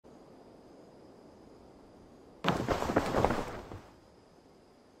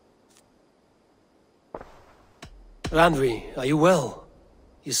Randvi, are you well?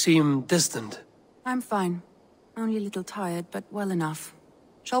 You seem distant. I'm fine. Only a little tired, but well enough.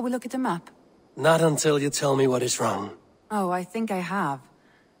 Shall we look at the map? Not until you tell me what is wrong. Oh, I think I have.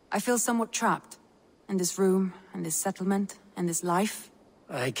 I feel somewhat trapped. In this room, and this settlement, and this life.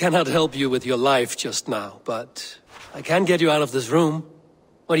 I cannot help you with your life just now, but I can get you out of this room.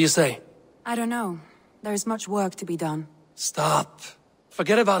 What do you say? I don't know. There is much work to be done. Stop.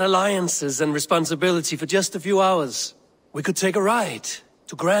 Forget about alliances and responsibility for just a few hours. We could take a ride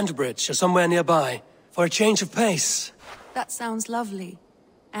to Grandbridge or somewhere nearby for a change of pace. That sounds lovely.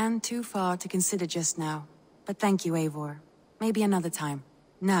 And too far to consider just now. But thank you, Eivor. Maybe another time.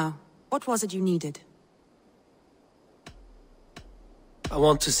 Now, what was it you needed? I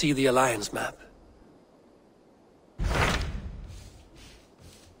want to see the Alliance map.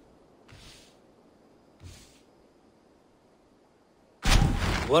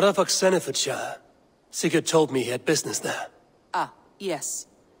 What of Oxenfordshire? Sigurd told me he had business there. Ah, yes.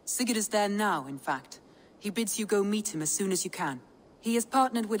 Sigurd is there now, in fact. He bids you go meet him as soon as you can. He has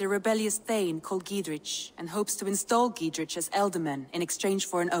partnered with a rebellious Thane called Giedrich, and hopes to install Giedrich as Elderman in exchange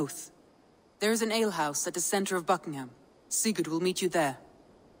for an oath. There is an alehouse at the center of Buckingham. Sigurd will meet you there.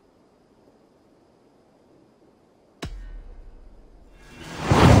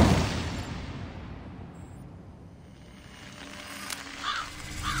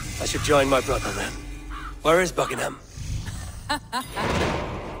 I should join my brother then. Where is Buckingham?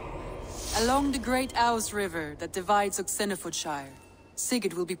 Along the great Ouse River that divides Oxenfordshire.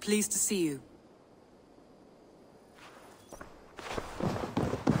 Sigurd will be pleased to see you.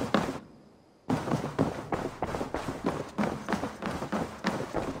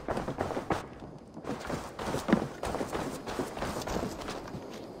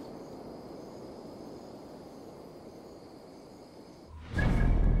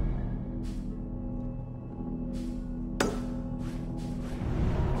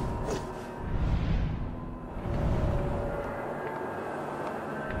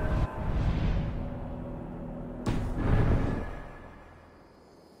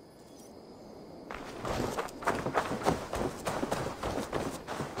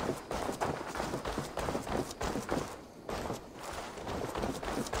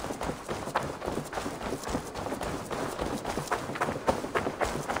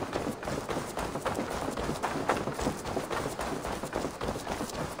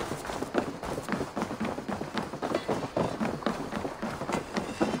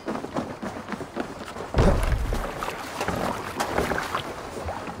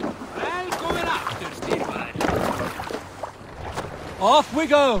 Off we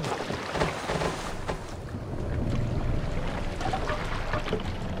go!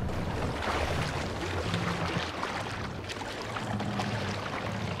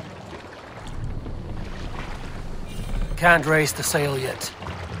 Can't raise the sail yet.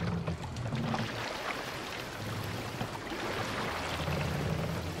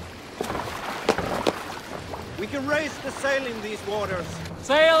 We can raise the sail in these waters.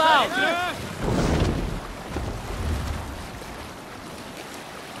 Sail out!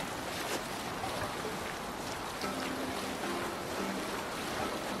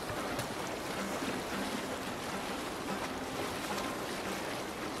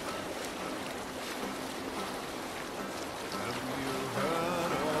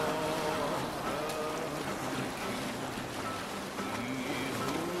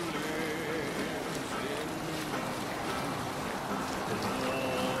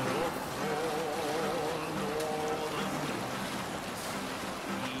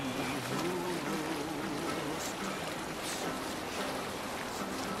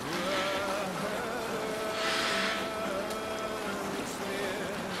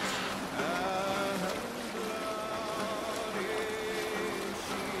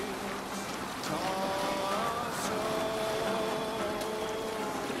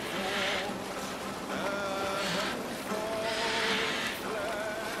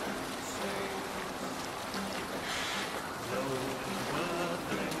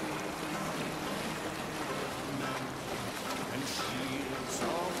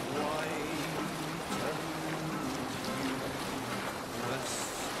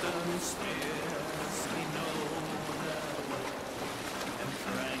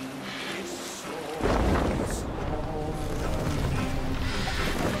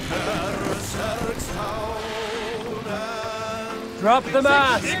 Drop the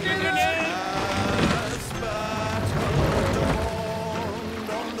mask!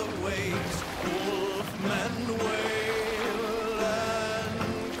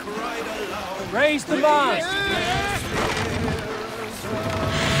 Raise the mast!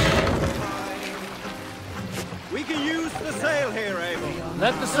 We We can use the sail here, Eivor.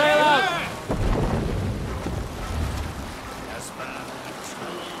 Let the sail out!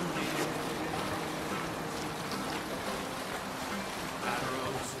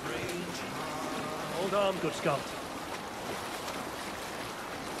 Hold on, good Scott.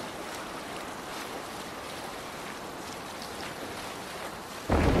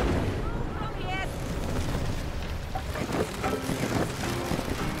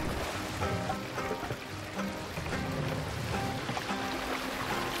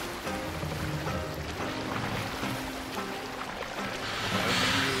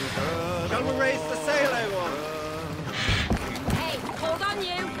 Shall we raise the sail, Eivor? Hey, hold on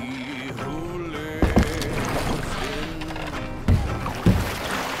you!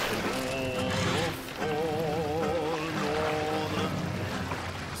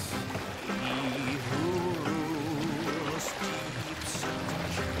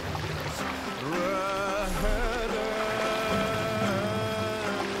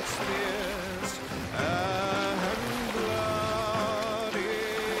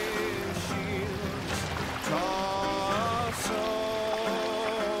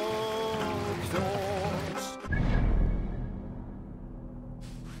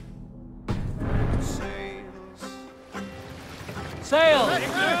 Sail!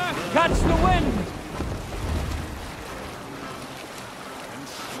 Catch the wind!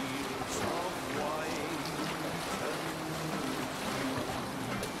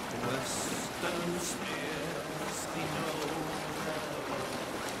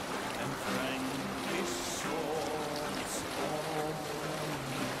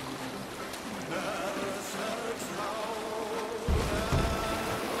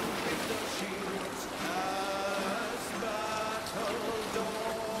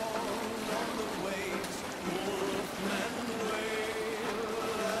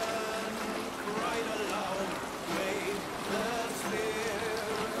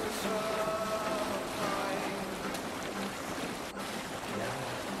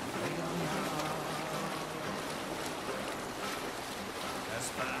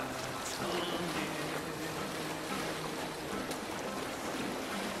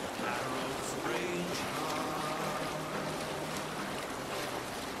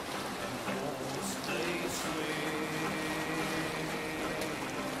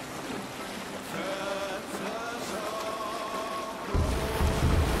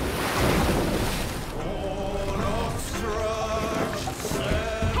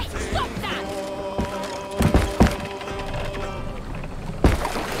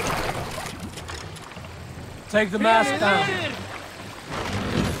 Take the mast down.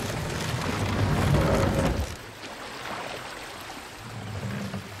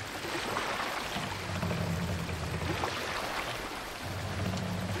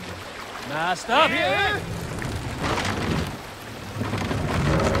 Mast up! Here.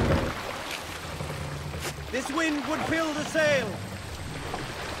 This wind would fill the sail.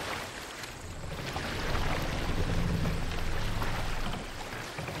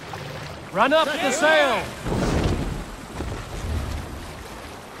 Run up the sail!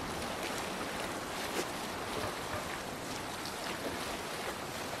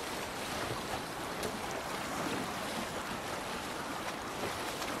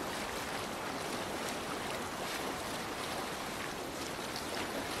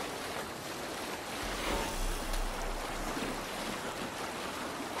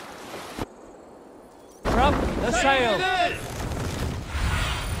 Drop the sail!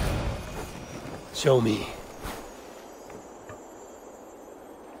 Show me.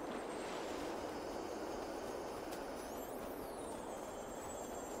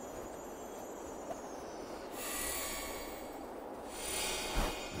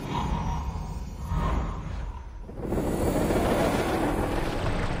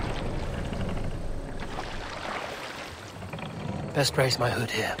 Best brace my hood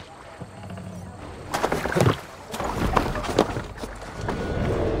here.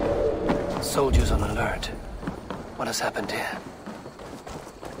 Soldiers on alert. What has happened here?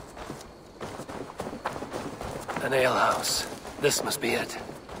 An alehouse. This must be it.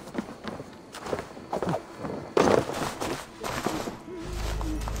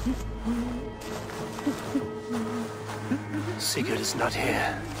 Sigurd is not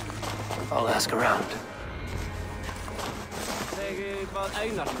here. I'll ask around.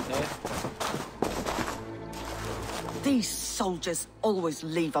 These soldiers always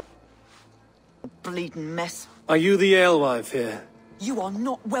leave a bleeding mess. Are you the alewife here? You are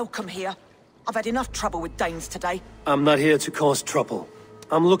not welcome here. I've had enough trouble with Danes today. I'm not here to cause trouble.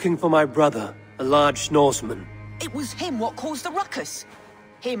 I'm looking for my brother, a large Norseman. It was him what caused the ruckus.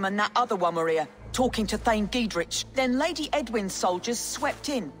 Him and that other one were here. talking to Thane Giedrich. Then Lady Edwin's soldiers swept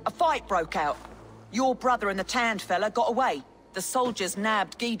in. A fight broke out. Your brother and the tanned fella got away. The soldiers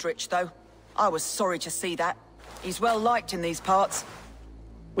nabbed Giedrich, though. I was sorry to see that. He's well liked in these parts.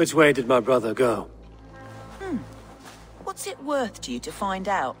 Which way did my brother go? What's it worth to you to find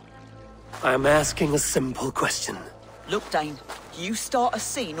out? I'm asking a simple question. Look, Dane, you start a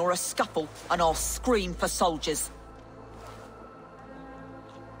scene or a scuffle, and I'll scream for soldiers.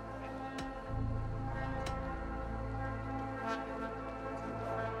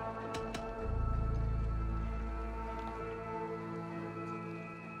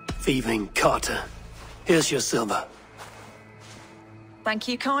 Thieving Carter. Here's your silver. Thank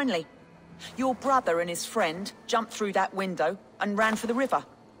you kindly. Your brother and his friend jumped through that window and ran for the river.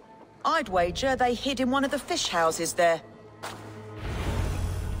 I'd wager they hid in one of the fish houses there.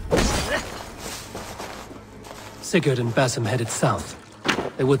 Sigurd and Basim headed south.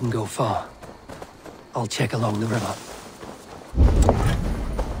 They wouldn't go far. I'll check along the river.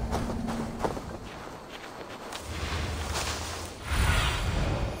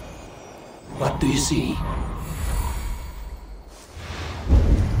 What do you see?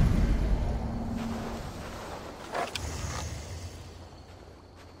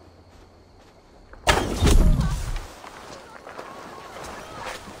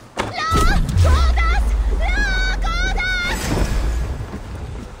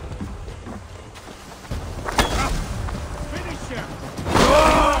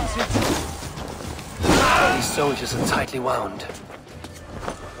 These soldiers are tightly wound.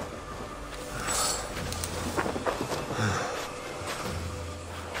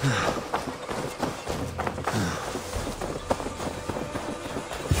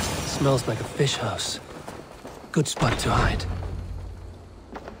 Smells like a fish house. Good spot to hide.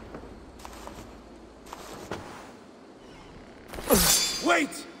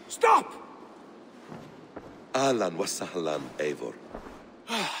 Wait! Stop! Ahlan wa sahlan, Eivor.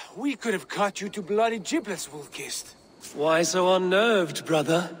 We could have cut you to bloody giblets, Wolf-kissed. Why so unnerved,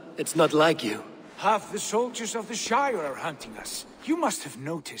 brother? It's not like you. Half the soldiers of the Shire are hunting us. You must have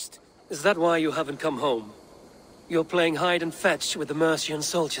noticed. Is that why you haven't come home? You're playing hide and fetch with the Mercian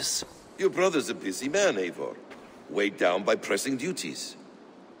soldiers. Your brother's a busy man, Eivor. Weighed down by pressing duties.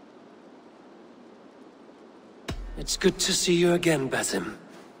 It's good to see you again, Basim.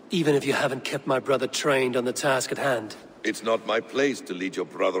 Even if you haven't kept my brother trained on the task at hand. It's not my place to lead your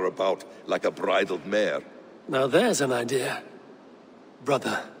brother about like a bridled mare. Now there's an idea.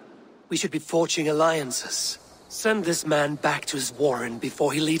 Brother, we should be forging alliances. Send this man back to his warren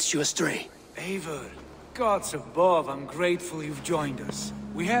before he leads you astray. Eivor, gods above, I'm grateful you've joined us.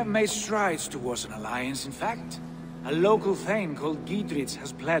 We have made strides towards an alliance, in fact. A local thane called Giedrich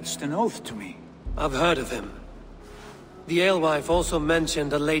has pledged an oath to me. I've heard of him. The alewife also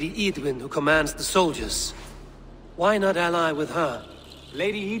mentioned a Lady Edwin who commands the soldiers. Why not ally with her?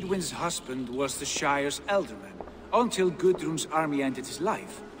 Lady Edwin's husband was the Shire's alderman, until Gudrun's army ended his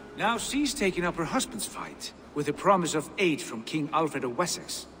life. Now she's taking up her husband's fight, with the promise of aid from King Alfred of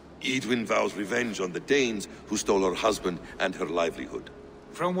Wessex. Edwin vows revenge on the Danes who stole her husband and her livelihood.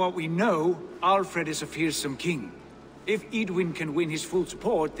 From what we know, Alfred is a fearsome king. If Edwin can win his full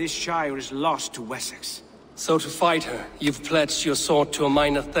support, this Shire is lost to Wessex. So to fight her, you've pledged your sword to a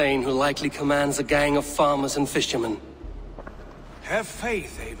minor thane who likely commands a gang of farmers and fishermen. Have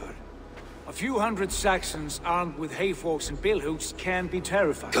faith, Eivor. A few hundred Saxons armed with hayforks and billhooks can be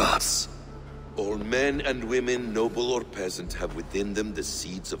terrifying. Gods! All men and women, noble or peasant, have within them the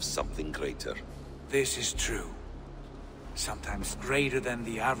seeds of something greater. This is true. Sometimes greater than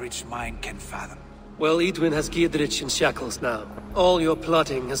the average mind can fathom. Well, Edwin has Giedrich in shackles now. All your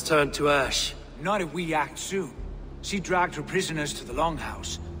plotting has turned to ash. Not if we act soon. She dragged her prisoners to the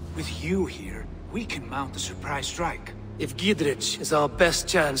Longhouse. With you here, we can mount a surprise strike. If Giedrich is our best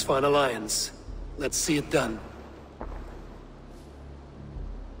chance for an alliance, let's see it done.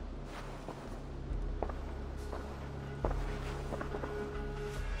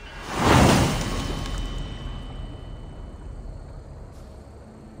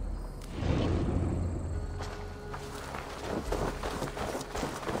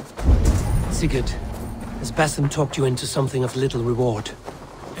 Sigurd, has Basim talked you into something of little reward?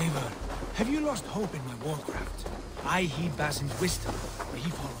 Eivor, have you lost hope in my warcraft? I heed Basim's wisdom, but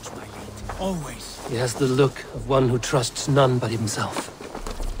he follows my lead. Always. He has the look of one who trusts none but himself.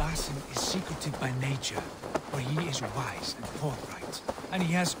 Basim is secretive by nature, but he is wise and forthright. And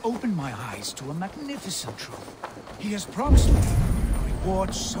he has opened my eyes to a magnificent truth. He has promised me a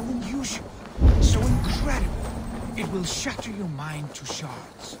reward so unusual, so incredible, it will shatter your mind to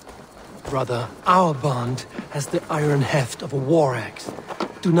shards. Brother, our bond has the iron heft of a war axe.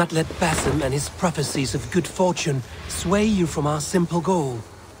 Do not let Basim and his prophecies of good fortune sway you from our simple goal.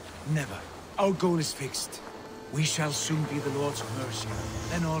 Never. Our goal is fixed. We shall soon be the Lords of Mercia,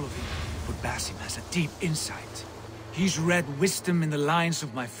 then all of you. But Basim has a deep insight. He's read wisdom in the lines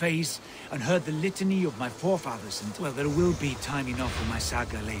of my face, and heard the litany of my forefathers, and, well, there will be time enough for my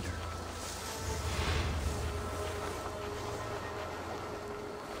saga later.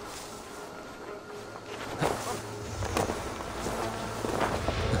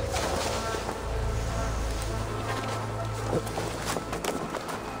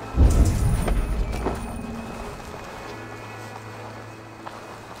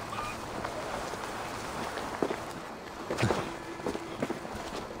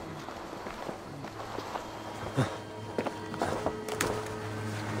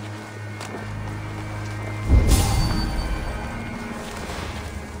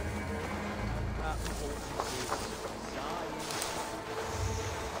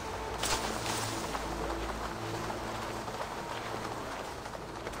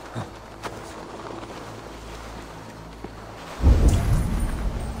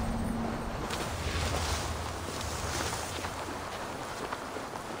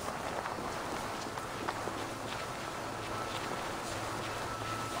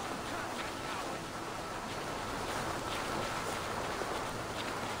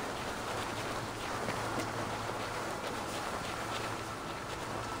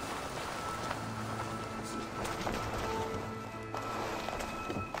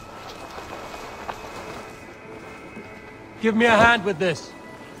 Give me a hand with this.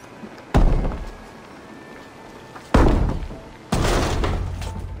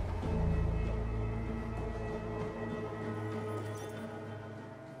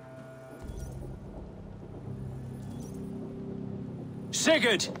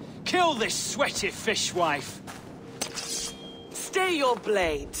 Sigurd, kill this sweaty fishwife. Stay your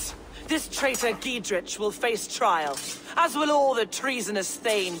blades. This traitor Giedrich will face trial, as will all the treasonous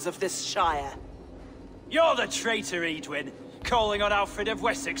thanes of this shire. You're the traitor, Edwin, calling on Alfred of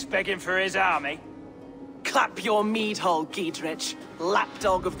Wessex begging for his army. Clap your mead hole, Giedrich,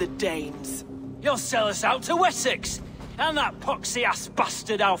 lapdog of the Danes. You'll sell us out to Wessex, and that poxy-ass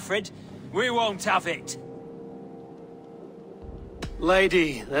bastard Alfred. We won't have it.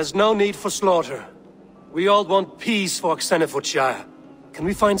 Lady, there's no need for slaughter. We all want peace for Xenofordshire. Can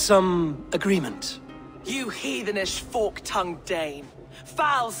we find some agreement? You heathenish fork-tongued Dane.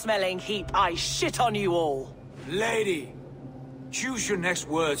 Foul-smelling heap, I shit on you all. Lady, choose your next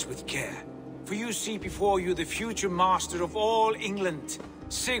words with care. For you see before you the future master of all England,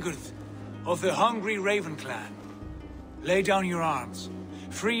 Sigurd, of the hungry Raven clan. Lay down your arms.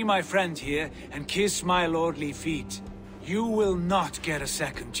 Free my friend here, and kiss my lordly feet. You will not get a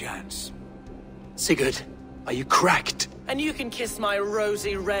second chance. Sigurd, are you cracked? And you can kiss my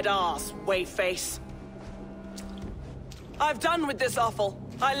rosy red arse, wayface. I've done with this offal.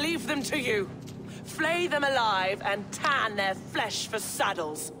 I leave them to you. Flay them alive and tan their flesh for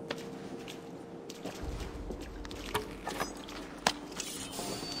saddles.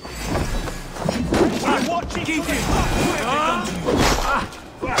 I'm watching you!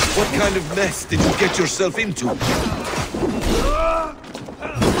 What kind of mess did you get yourself into?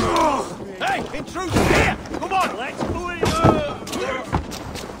 Hey, intruder here! Come on, let's go in!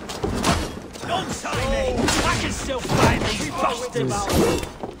 Don't tie me! I can still fight these bastards!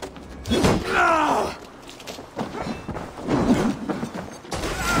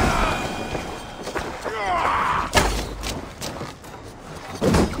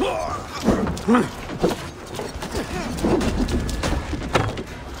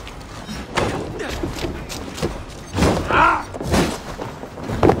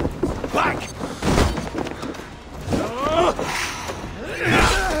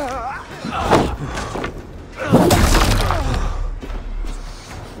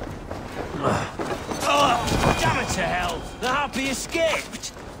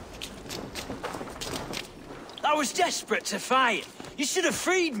 To fight. You should have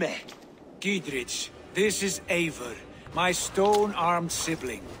freed me. Giedrich, this is Eivor, my stone-armed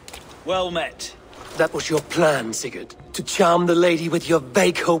sibling. Well met. That was your plan, Sigurd. To charm the lady with your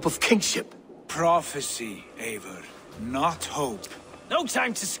vague hope of kingship. Prophecy, Eivor, not hope. No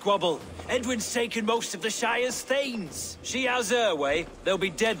time to squabble. Edwin's taken most of the Shire's thanes. She has her way. They'll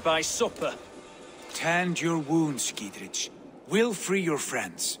be dead by supper. Tend your wounds, Giedrich. We'll free your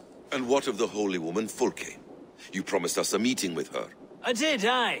friends. And what of the holy woman Fulke? You promised us a meeting with her. I did,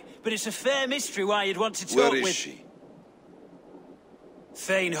 aye. But it's a fair mystery why you'd want to talk with... Where is she?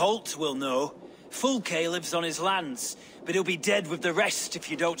 Thane Holt will know. Fulke lives on his lands, but he'll be dead with the rest if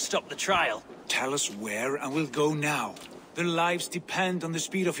you don't stop the trial. Tell us where, and we'll go now. Their lives depend on the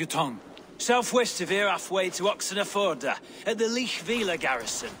speed of your tongue. Southwest of here, halfway to Oxenafordra, at the Lichvila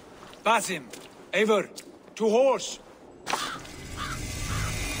garrison. Basim, Eivor, to horse!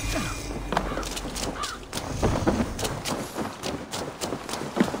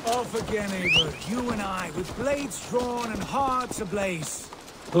 Off again, Eivor. You and I, with blades drawn and hearts ablaze.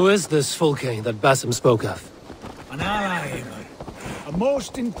 Who is this Fulke that Basim spoke of? An ally, Eivor. A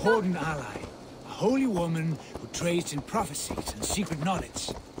most important ally. A holy woman who trades in prophecies and secret knowledge.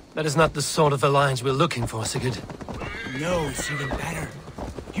 That is not the sort of alliance we're looking for, Sigurd. No, it's even better.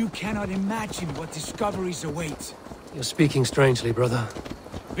 You cannot imagine what discoveries await. You're speaking strangely, brother.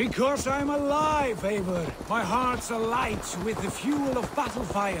 Because I'm alive, Eivor. My heart's alight with the fuel of battle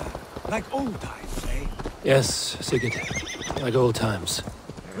fire. Like old times, eh? Yes, Sigurd. Like old times.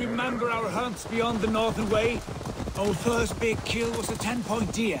 Remember our hunts beyond the Northern Way? Our first big kill was a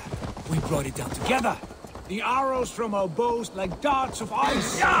 10-point deer. We brought it down together. The arrows from our bows like darts of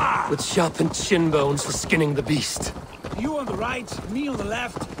ice. Yeah! With sharpened shin bones for skinning the beast. You on the right, me on the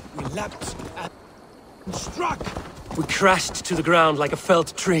left. We leapt and struck. We crashed to the ground like a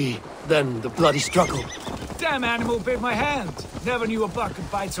felled tree. Then the bloody struggle. Damn animal bit my hand. Never knew a buck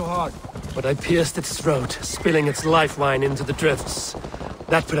could bite so hard. But I pierced its throat, spilling its life wine into the drifts.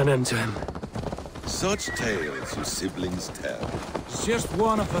 That put an end to him. Such tales your siblings tell. It's just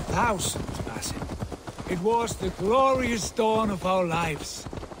one of 1,000, Basim. It was the glorious dawn of our lives.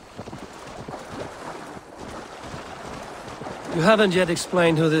 You haven't yet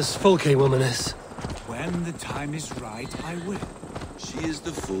explained who this Fulke woman is. When the time is right, I will. She is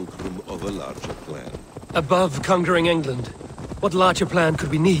the fulcrum of a larger plan. Above conquering England, what larger plan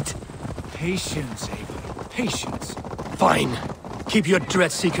could we need? Patience, Eivor. Patience. Fine. Keep your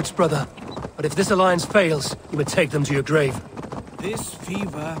dread secrets, brother. But if this alliance fails, you may take them to your grave. This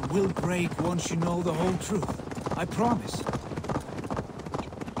fever will break once you know the whole truth. I promise.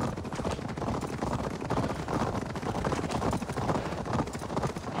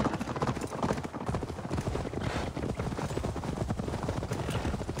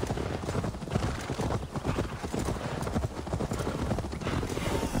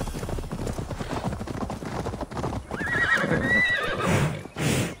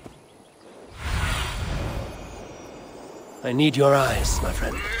 I need your eyes, my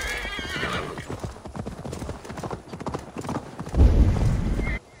friend.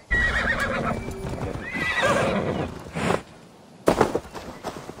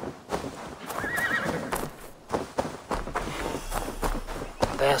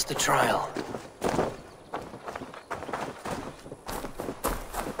 There's the trial.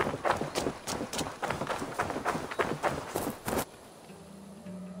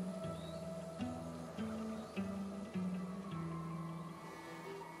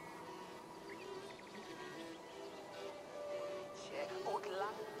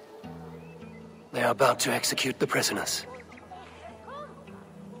 They are about to execute the prisoners.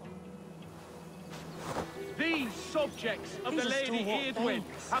 These subjects of the Lady Eadwyn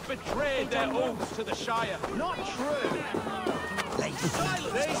have betrayed their oaths to the Shire. Not true! They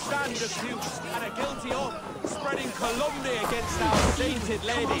stand accused and are guilty of spreading calumny against our sainted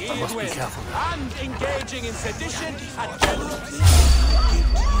Lady Eadwyn and engaging in sedition and general...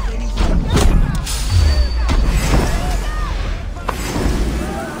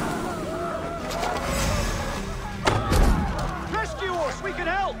 We can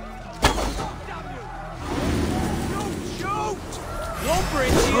help! Shoot! Lumber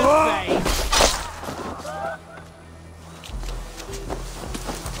into your face!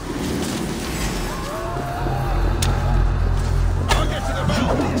 I'll get to the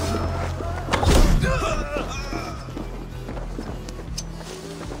belt!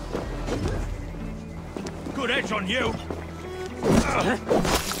 Good edge on you!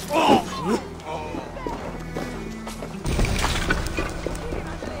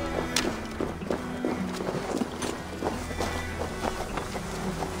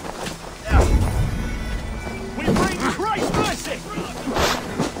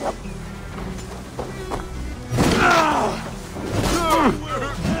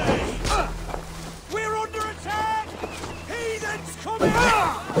 We're under attack! Heathens coming!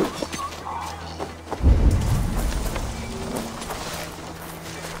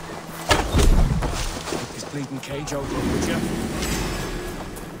 Take this bleeding cage open, would you?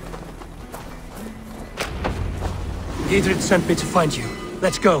 Giedrid sent me to find you.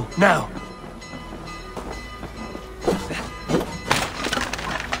 Let's go, now!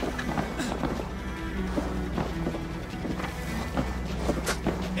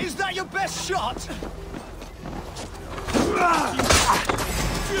 Is that your best shot?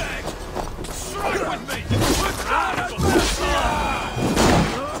 Strike with me!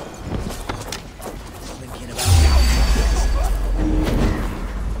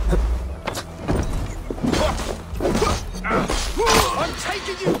 I'm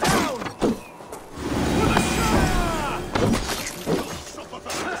taking you down!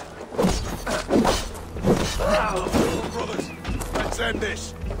 Brothers, let's end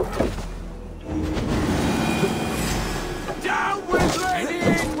this. Down with Lady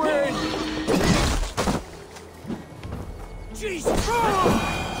Edwin! Jesus!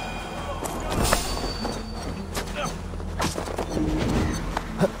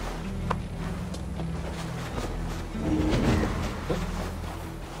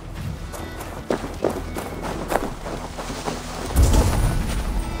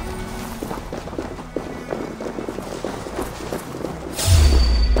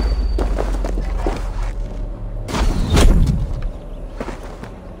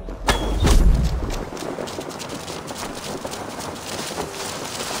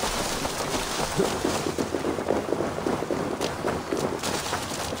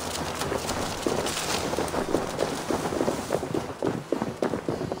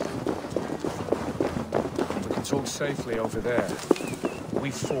 Safely over there.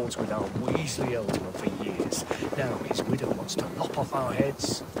 We fought with our Weasley Elder for years. Now his widow wants to lop off our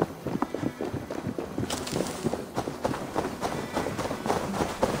heads.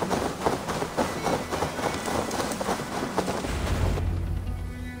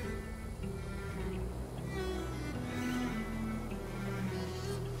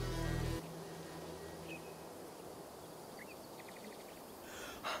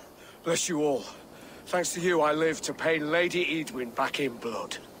 Bless you all. Thanks to you, I live to pay Lady Edwin back in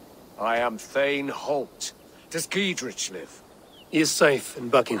blood. I am Thane Holt. Does Giedrich live? He is safe in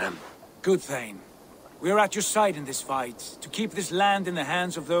Buckingham. Good, Thane. We are at your side in this fight, to keep this land in the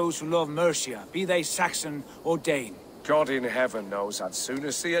hands of those who love Mercia, be they Saxon or Dane. God in heaven knows I'd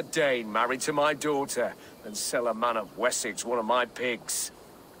sooner see a Dane married to my daughter than sell a man of Wessex one of my pigs.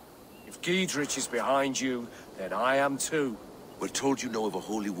 If Giedrich is behind you, then I am too. We're told you know of a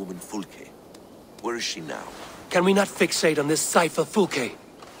holy woman, Fulke. Where is she now? Can we not fixate on this cipher, Fulke?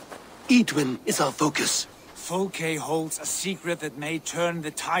 Edwin is our focus. Fulke holds a secret that may turn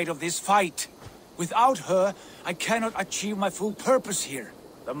the tide of this fight. Without her, I cannot achieve my full purpose here.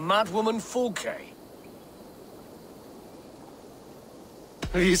 The madwoman Fulke?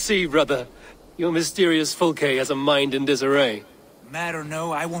 You see, brother, your mysterious Fulke has a mind in disarray. Mad or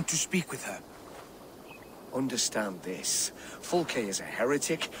no, I want to speak with her. Understand this. Fulke is a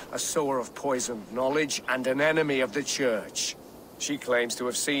heretic, a sower of poisoned knowledge, and an enemy of the Church. She claims to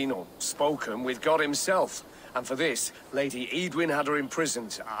have seen or spoken with God himself, and for this, Lady Edwin had her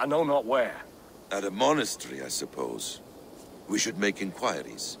imprisoned, I know not where. At a monastery, I suppose. We should make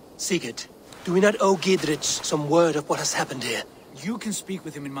inquiries. Sigurd, do we not owe Giedrich some word of what has happened here? You can speak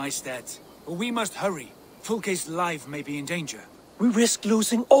with him in my stead, but we must hurry. Fulke's life may be in danger. We risk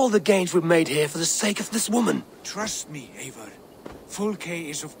losing all the gains we've made here for the sake of this woman. Trust me, Eivor. Fulke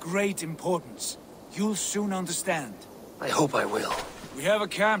is of great importance. You'll soon understand. I hope I will. We have a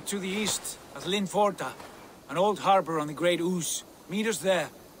camp to the east, at Linforta. An old harbor on the Great Ouse. Meet us there.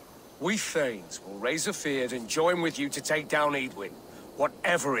 We Thanes will raise a feard and join with you to take down Edwin.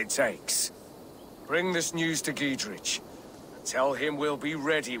 Whatever it takes. Bring this news to Giedrich. And tell him we'll be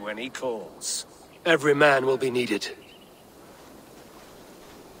ready when he calls. Every man will be needed.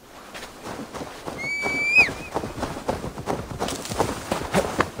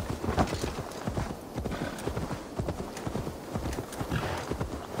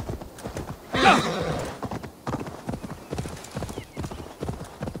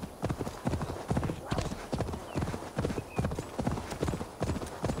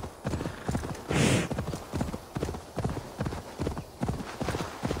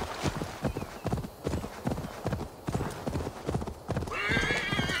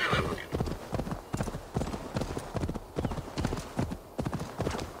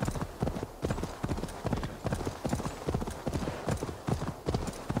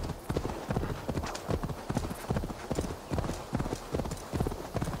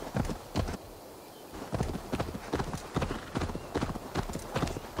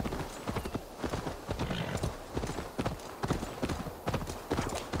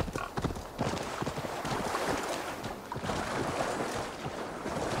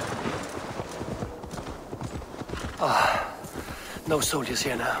 No soldiers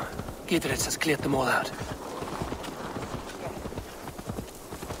here now. Giedrich has cleared them all out.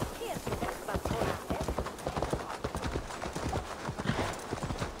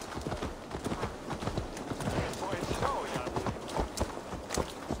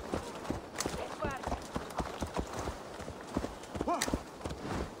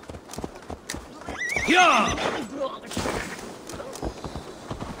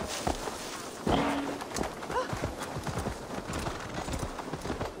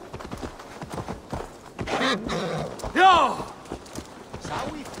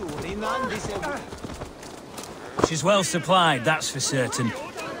 She's well supplied, that's for certain.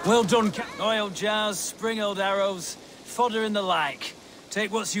 Well done, oil jars, spring-oiled arrows, fodder and the like.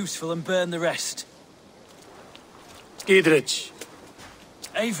 Take what's useful and burn the rest. Giedrich.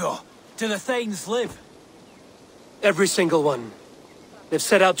 Eivor, do the Thanes live? Every single one. They've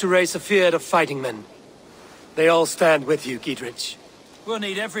set out to raise a field of fighting men. They all stand with you, Giedrich. We'll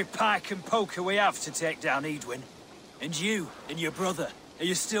need every pike and poker we have to take down Eadwyn. And you, and your brother, are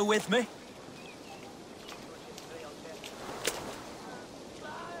you still with me?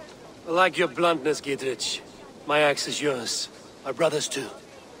 I like your bluntness, Giedrich. My axe is yours. My brother's too.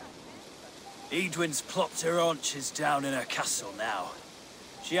 Eadwyn's plopped her haunches down in her castle now.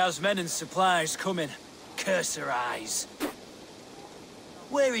 She has men and supplies coming. Curse her eyes.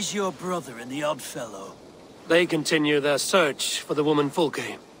 Where is your brother and the odd fellow? They continue their search for the woman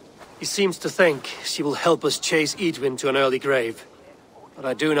Fulke. He seems to think she will help us chase Eadwyn to an early grave. But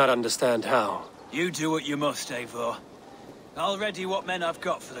I do not understand how. You do what you must, Eivor. I'll ready what men I've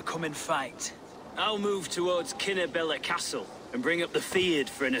got for the coming fight. I'll move towards Kinnabella Castle and bring up the Fyrd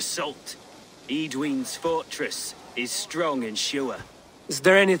for an assault. Eadwyn's fortress is strong and sure. Is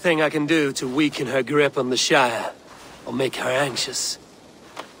there anything I can do to weaken her grip on the Shire? Or make her anxious?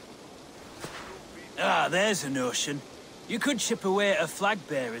 Ah, there's a notion. You could chip away at her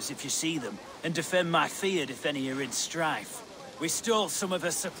flag-bearers if you see them, and defend my Fyrd if any are in strife. We stole some of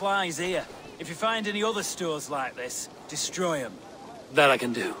her supplies here. If you find any other stores like this, destroy them. That I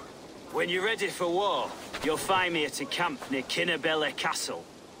can do. When you're ready for war, you'll find me at a camp near Kinnabella Castle.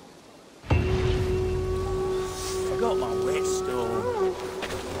 Forgot my whetstone.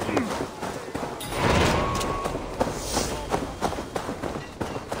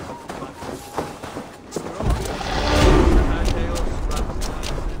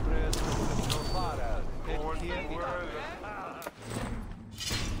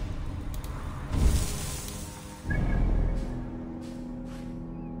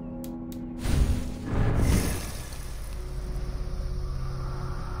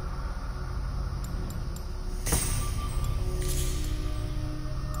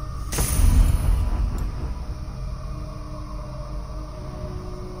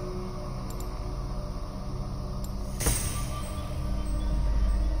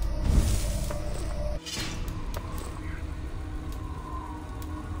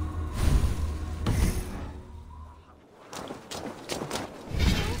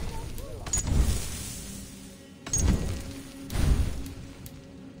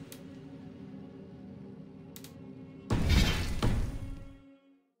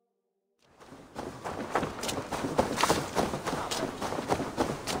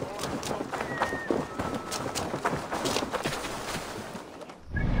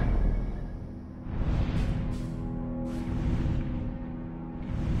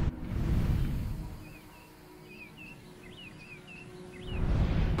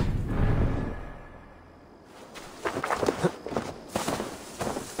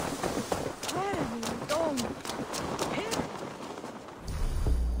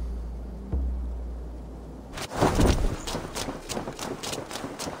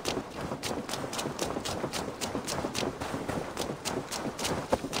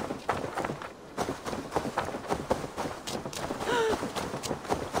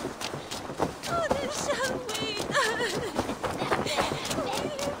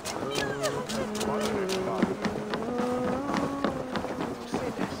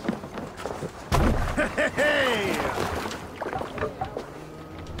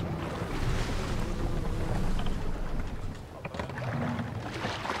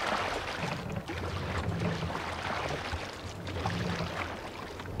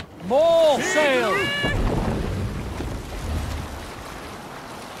 More sail!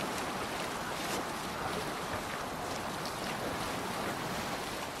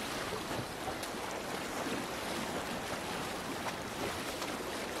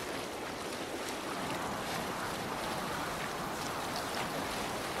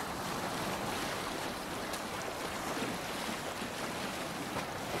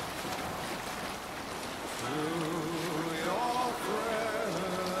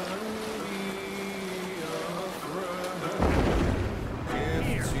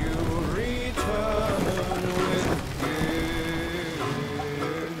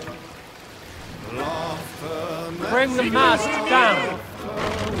 Bring the mast down!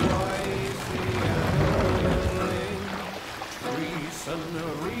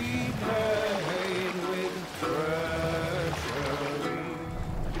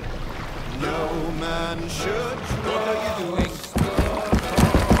 No man should. What are you doing?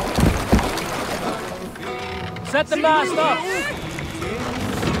 Set the mast up!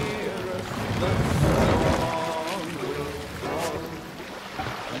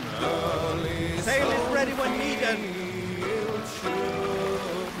 Sail is ready when needed.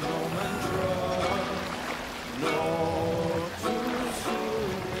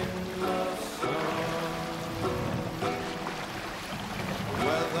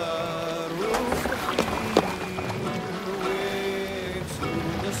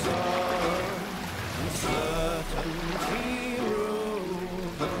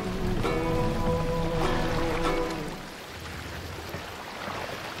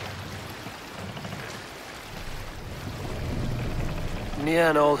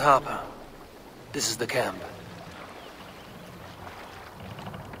 Near an old harbor. This is the camp.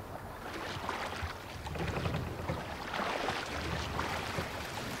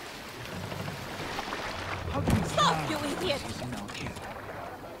 Stop, you idiot!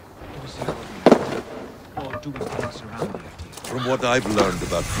 From what I've learned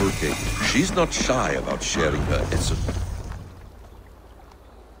about Fulke, she's not shy about sharing her essence.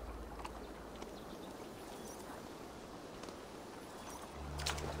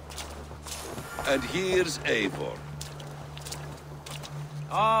 And here's Eivor.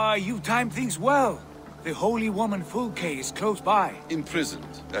 Ah, you timed things well. The holy woman Fulke is close by.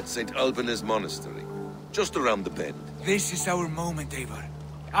 Imprisoned at St. Alban's monastery, just around the bend. This is our moment, Eivor.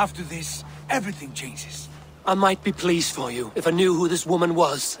 After this, everything changes. I might be pleased for you if I knew who this woman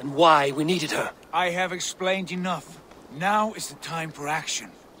was and why we needed her. I have explained enough. Now is the time for action.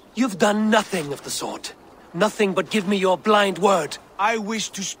 You've done nothing of the sort. Nothing but give me your blind word. I wish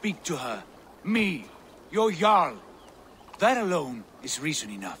to speak to her. Me, your Jarl. That alone is reason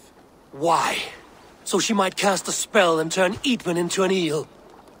enough. Why? So she might cast a spell and turn Eatman into an eel.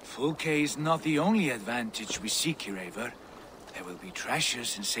 Fulke is not the only advantage we seek here, Eivor. There will be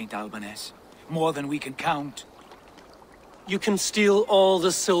treasures in St. Alban's. More than we can count. You can steal all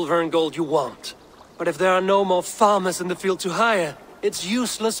the silver and gold you want. But if there are no more farmers in the field to hire, it's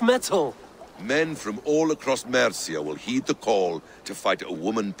useless metal. Men from all across Mercia will heed the call to fight a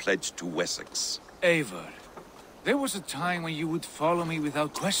woman pledged to Wessex. Eivor, there was a time when you would follow me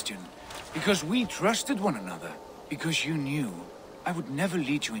without question. Because we trusted one another. Because you knew I would never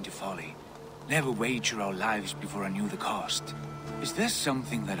lead you into folly. Never wager our lives before I knew the cost. Is there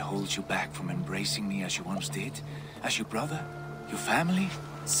something that holds you back from embracing me as you once did? As your brother? Your family?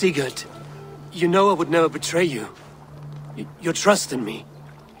 Sigurd, you know I would never betray you. Your trust in me.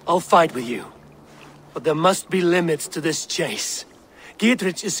 I'll fight with you. But there must be limits to this chase.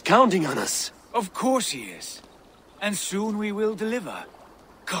 Giedrich is counting on us. Of course he is. And soon we will deliver.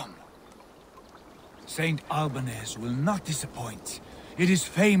 Come. St. Alban's will not disappoint. It is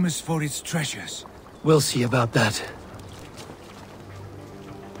famous for its treasures. We'll see about that.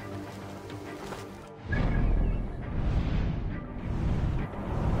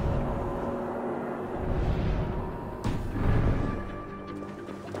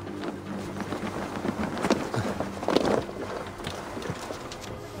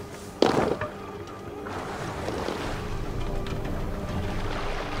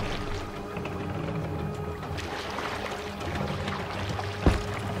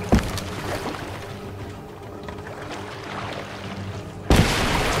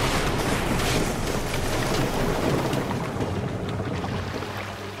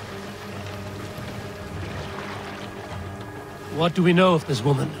 What do we know of this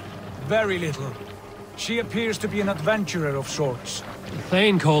woman? Very little. She appears to be an adventurer of sorts. The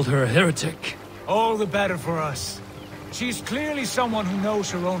Thane called her a heretic. All the better for us. She's clearly someone who knows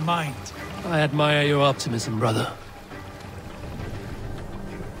her own mind. I admire your optimism, brother.